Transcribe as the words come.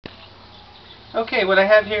Okay, what I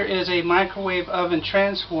have here is a microwave oven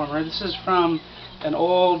transformer. This is from an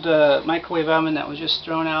old microwave oven that was just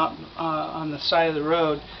thrown out on the side of the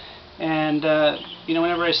road. And you know,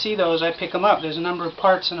 whenever I see those, I pick them up. There's a number of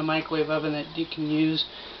parts in a microwave oven that you can use.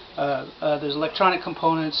 There's electronic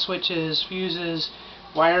components, switches, fuses,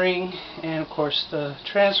 wiring, and of course the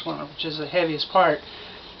transformer, which is the heaviest part.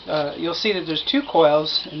 You'll see that there's two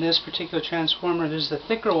coils in this particular transformer. There's the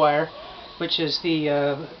thicker wire, which is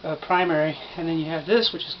the primary, and then you have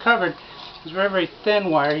this, which is covered. It's very, very thin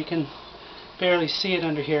wire. You can barely see it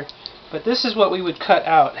under here. But this is what we would cut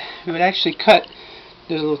out. We would actually cut,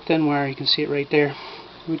 there's a little thin wire, you can see it right there.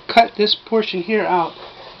 We would cut this portion here out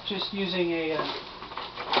just using a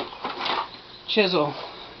chisel,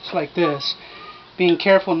 just like this, being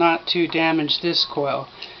careful not to damage this coil.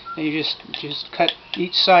 And you just cut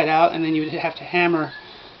each side out, and then you would have to hammer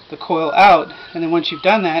the coil out, and then once you've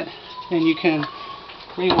done that, then you can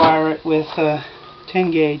rewire it with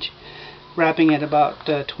 10 gauge, wrapping it about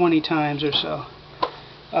 20 times or so.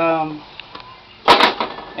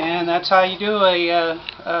 And that's how you do a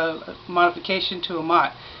modification to a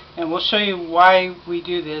MOT. And we'll show you why we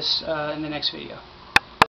do this in the next video.